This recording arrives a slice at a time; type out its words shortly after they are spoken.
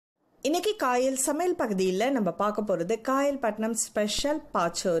இன்னைக்கு காயல் சமையல் பகுதியில் நம்ம பார்க்க போகிறது காயல்பட்டினம் ஸ்பெஷல்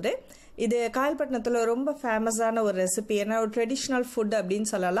பாச்சோறு. இது காயல்பட்டினத்தில் ரொம்ப ஃபேமஸான ஒரு ரெசிபி, ஏன்னா ஒரு ட்ரெடிஷ்னல் ஃபுட் அப்படின்னு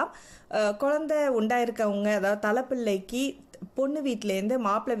சொல்லலாம். குழந்தை உண்டாயிருக்கவங்க, அதாவது தலைப்பிள்ளைக்கு பொண்ணு வீட்டிலேருந்து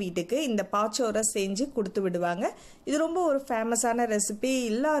மாப்பிள்ளை வீட்டுக்கு இந்த பாச்சோரை செஞ்சு கொடுத்து விடுவாங்க. இது ரொம்ப ஒரு ஃபேமஸான ரெசிபி.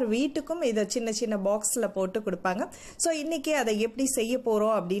 எல்லார் வீட்டுக்கும் இதை சின்ன சின்ன பாக்ஸில் போட்டு கொடுப்பாங்க. ஸோ இன்றைக்கி அதை எப்படி செய்ய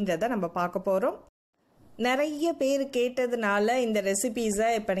போகிறோம் அப்படின்றத நம்ம பார்க்க போகிறோம். நிறைய பேர் கேட்டதுனால இந்த ரெசிபீஸை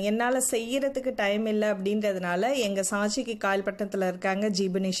இப்போ என்னால் செய்கிறதுக்கு டைம் இல்லை அப்படின்றதுனால எங்கள் சாட்சிக்கு காயல்பட்டினத்தில் இருக்காங்க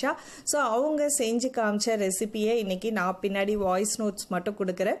ஜீபனிஷா. ஸோ அவங்க செஞ்சு காமிச்ச ரெசிபியை இன்றைக்கி நான் பின்னாடி வாய்ஸ் நோட்ஸ் மட்டும்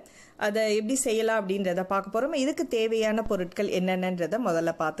கொடுக்குறேன். அதை எப்படி செய்யலாம் அப்படின்றத பார்க்க போகிறோம். இதுக்கு தேவையான பொருட்கள் என்னென்னன்றதை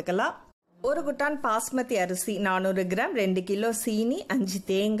முதல்ல பார்த்துக்கலாம். 1 குட்டான் பாஸ்மதி அரிசி 400 கிராம், 2 கிலோ சீனி, 5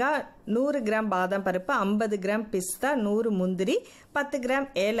 தேங்காய், 100 கிராம் பாதாம் பருப்பு, 50 கிராம் பிஸ்தா, 100 முந்திரி, 10 கிராம்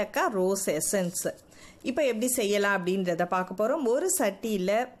ஏலக்காய், ரோஸ் எசன்ஸ். இப்போ எப்படி செய்யலாம் அப்படின்றத பார்க்க போகிறோம். ஒரு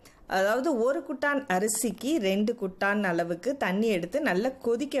சட்டியில், அதாவது 1 குட்டான் அரிசிக்கு 2 குட்டான் அளவுக்கு தண்ணி எடுத்து நல்லா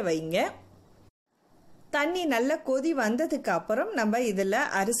கொதிக்க வைங்க. தண்ணி நல்லா கொதி வந்ததுக்கு அப்புறம் நம்ம இதில்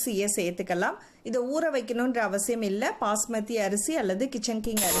அரிசியை சேர்த்துக்கலாம். இதை ஊற வைக்கணுன்ற அவசியம் இல்லை. பாஸ்மதி அரிசி அல்லது கிச்சன்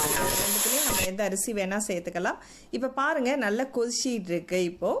கிங் அரிசி, ரெண்டுத்துலேயும் நம்ம எந்த அரிசி வேணால் சேர்த்துக்கலாம். இப்போ பாருங்கள், நல்லா கொதிச்சிட்டு இருக்கு.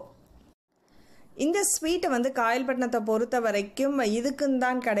 இப்போது இந்த ஸ்வீட்டை வந்து காயல்பட்டினத்தை பொறுத்த வரைக்கும் இதுக்குன்னு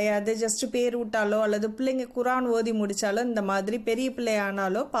தான் கிடையாது. ஜஸ்ட் பேர் விட்டாலோ அல்லது பிள்ளைங்க குரான் ஓதி முடித்தாலோ இந்த மாதிரி பெரிய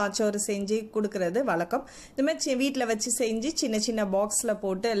பிள்ளையானாலோ பாச்சோறு செஞ்சு கொடுக்கறது வழக்கம். இந்த மாதிரி வீட்டில் வச்சு செஞ்சு சின்ன சின்ன பாக்ஸில்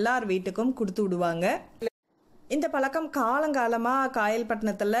போட்டு எல்லார் வீட்டுக்கும் கொடுத்து விடுவாங்க. இந்த பழக்கம் காலங்காலமாக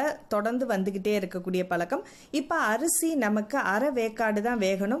காயல்பட்டினத்தில் தொடர்ந்து வந்துக்கிட்டே இருக்கக்கூடிய பழக்கம். இப்போ அரிசி நமக்கு அரை வேக்காடு தான்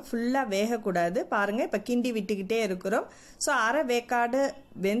வேகணும், ஃபுல்லாக வேகக்கூடாது. பாருங்கள், இப்போ கிண்டி விட்டுக்கிட்டே இருக்கிறோம். ஸோ அரை வேக்காடு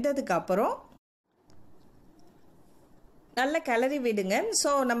வெந்ததுக்கு அப்புறம் நல்லா கிளறி விடுங்க. ஸோ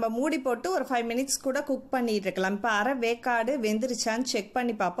நம்ம மூடி போட்டு ஒரு 5 மினிட்ஸ் கூட குக் பண்ணிட்டு இருக்கலாம். இப்போ அரை வேக்காடு வெந்துருச்சான்னு செக்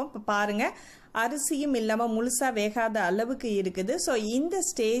பண்ணி பார்ப்போம். இப்போ பாருங்கள், அரிசியும் இல்லாமல் முழுசாக வேகாத அளவுக்கு இருக்குது. ஸோ இந்த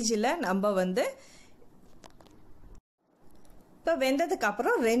ஸ்டேஜில் நம்ம வந்து இப்போ வெந்ததுக்கு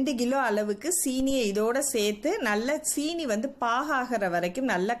அப்புறம் 2 கிலோ அளவுக்கு சீனியை இதோட சேர்த்து நல்ல சீனி வந்து பாகாகிற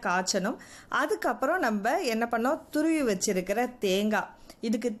வரைக்கும் நல்லா காய்ச்சணும். அதுக்கப்புறம் நம்ம என்ன பண்ணோம், துருவி வச்சிருக்கிற தேங்காய்,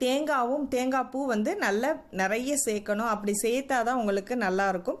 இதுக்கு தேங்காவும் தேங்காய் பூ வந்து நல்லா நிறைய சேர்க்கணும். அப்படி சேர்த்தா தான் உங்களுக்கு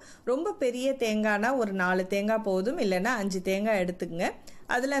நல்லாயிருக்கும். ரொம்ப பெரிய தேங்காய்னா ஒரு 4 தேங்காய் போதும், இல்லைன்னா 5 தேங்காய் எடுத்துக்கங்க.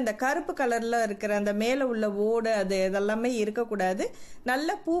 அதில் அந்த கருப்பு கலரில் இருக்கிற அந்த மேலே உள்ள ஓடு அது இதெல்லாமே இருக்கக்கூடாது.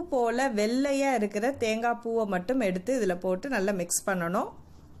 நல்ல பூ போல் வெள்ளையாக இருக்கிற தேங்காய் பூவை மட்டும் எடுத்து இதில் போட்டு நல்லா மிக்ஸ் பண்ணணும்.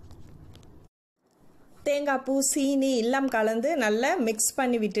 தேங்காய் பூ சீனி எல்லாம் கலந்து நல்லா மிக்ஸ்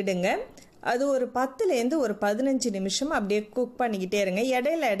பண்ணி விட்டுடுங்க. அது ஒரு 10லேருந்து ஒரு 15 நிமிஷம் அப்படியே குக் பண்ணிக்கிட்டே இருங்க.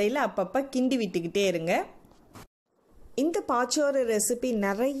 இடையில அப்பப்போ கிண்டி விட்டுக்கிட்டே இருங்க. இந்த பாச்சோறு ரெசிபி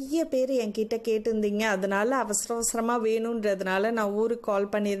நிறைய பேர் என்கிட்ட கேட்டிருந்தீங்க. அதனால அவசரமாக வேணுன்றதுனால நான் ஊருக்கு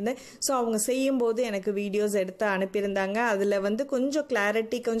கால் பண்ணியிருந்தேன். ஸோ அவங்க செய்யும்போது எனக்கு வீடியோஸ் எடுத்து அனுப்பியிருந்தாங்க. அதில் வந்து கொஞ்சம்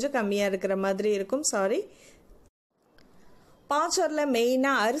கிளாரிட்டி கொஞ்சம் கம்மியாக இருக்கிற மாதிரி இருக்கும், சாரி. பாச்சோரில்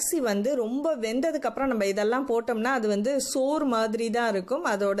மெயினாக அரிசி வந்து ரொம்ப வெந்ததுக்கப்புறம் நம்ம இதெல்லாம் போட்டோம்னா அது வந்து சோறு மாதிரி தான் இருக்கும்,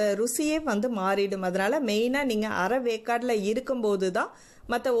 அதோட ருசியே வந்து மாறிடும். அதனால் மெயினாக நீங்கள் அரை வேக்காடில் இருக்கும்போது தான்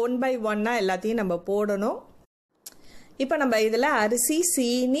மற்ற 1 by 1 எல்லாத்தையும் நம்ம போடணும். இப்போ நம்ம இதில் அரிசி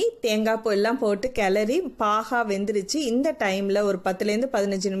சீனி தேங்காய் பூ எல்லாம் போட்டு கிளறி பாகா வெந்துருச்சு. இந்த டைமில் ஒரு 10லேருந்து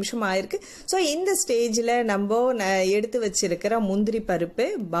 15 நிமிஷம் ஆயிருக்கு. ஸோ இந்த ஸ்டேஜில் நம்ம எடுத்து வச்சிருக்கிற முந்திரி பருப்பு,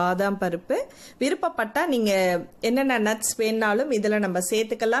 பாதாம் பருப்பு, விருப்பப்பட்டால் நீங்கள் என்னென்ன நட்ஸ் வேணாலும் இதில் நம்ம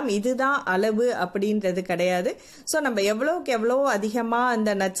சேர்த்துக்கலாம். இதுதான் அளவு அப்படின்றது கிடையாது. ஸோ நம்ம எவ்வளோக்கு எவ்வளோ அதிகமாக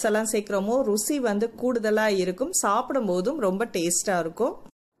அந்த நட்ஸ் எல்லாம் சேர்க்குறோமோ ருசி வந்து கூடுதலாக இருக்கும், சாப்பிடும்போதும் ரொம்ப டேஸ்ட்டாக இருக்கும்.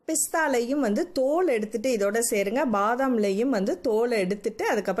 பிஸ்தாலையும் வந்து தோல் எடுத்துட்டு இதோட சேருங்க. பாதாம்லையும் வந்து தோலை எடுத்துட்டு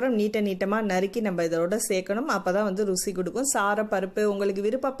அதுக்கப்புறம் நீட்டமாக நறுக்கி நம்ம இதோட சேர்க்கணும். அப்போ தான் வந்து ருசி கொடுக்கும். சார பருப்பு, உங்களுக்கு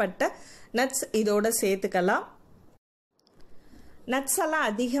விருப்பப்பட்ட நட்ஸ் இதோட சேர்த்துக்கலாம். நட்ஸ் எல்லாம்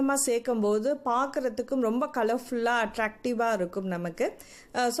அதிகமாக சேர்க்கும்போது பார்க்குறதுக்கும் ரொம்ப கலர்ஃபுல்லாக அட்ராக்டிவாக இருக்கும் நமக்கு.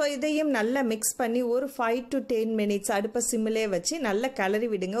 ஸோ இதையும் நல்லா மிக்ஸ் பண்ணி ஒரு 5 to 10 மினிட்ஸ் அடுப்பை சிம்மிலே வச்சு நல்லா கிளறி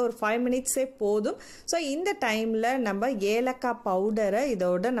விடுங்க. ஒரு 5 மினிட்ஸே போதும். ஸோ இந்த டைமில் நம்ம ஏலக்காய் பவுடரை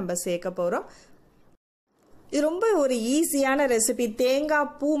இதோட நம்ம சேர்க்க போகிறோம். இது ரொம்ப ஒரு ஈஸியான ரெசிபி. தேங்காய்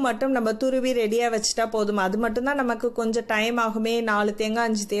பூ மட்டும் நம்ம துருவி ரெடியாக வச்சுட்டா போதும். அது மட்டும்தான் நமக்கு கொஞ்சம் டைம் ஆகுமே, 4 தேங்காய்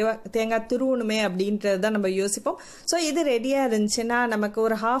 5 தேங்காய் துருவணுமே அப்படின்றது தான் நம்ம யோசிப்போம். ஸோ இது ரெடியாக இருந்துச்சுன்னா நமக்கு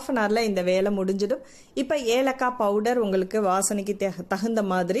ஒரு 1/2 an hourல இந்த வேலை முடிஞ்சிடும். இப்போ ஏலக்காய் பவுடர் உங்களுக்கு வாசனைக்கு தகுந்த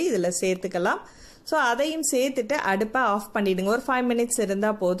மாதிரி இதில் சேர்த்துக்கலாம். ஸோ அதையும் சேர்த்துட்டு அடுப்பை ஆஃப் பண்ணிவிடுங்க. ஒரு 5 மினிட்ஸ்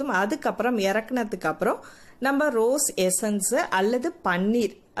இருந்தால் போதும். அதுக்கப்புறம் இறக்குனதுக்கு அப்புறம் நம்ம ரோஸ் எசன்ஸு அல்லது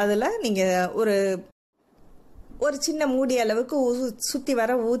பன்னீர் அதில் நீங்கள் ஒரு சின்ன மூடி அளவுக்கு சுற்றி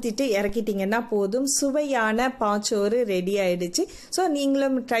வர ஊற்றிட்டு இறக்கிட்டிங்கன்னா போதும். சுவையான பாச்சோறு ரெடி ஆயிடுச்சு. ஸோ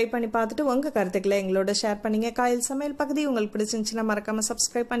நீங்களும் ட்ரை பண்ணி பார்த்துட்டு உங்கள் கருத்துக்களை எங்களோட ஷேர் பண்ணுங்கள். காயல் சமையல் பகுதி உங்களுக்கு பிடிச்சிருந்துச்சுன்னா மறக்காமல்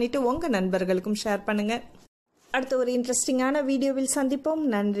சப்ஸ்கிரைப் பண்ணிவிட்டு உங்கள் நண்பர்களுக்கும் ஷேர் பண்ணுங்கள். அடுத்த ஒரு இன்ட்ரெஸ்டிங்கான வீடியோவில் சந்திப்போம்.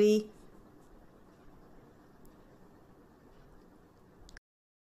 நன்றி.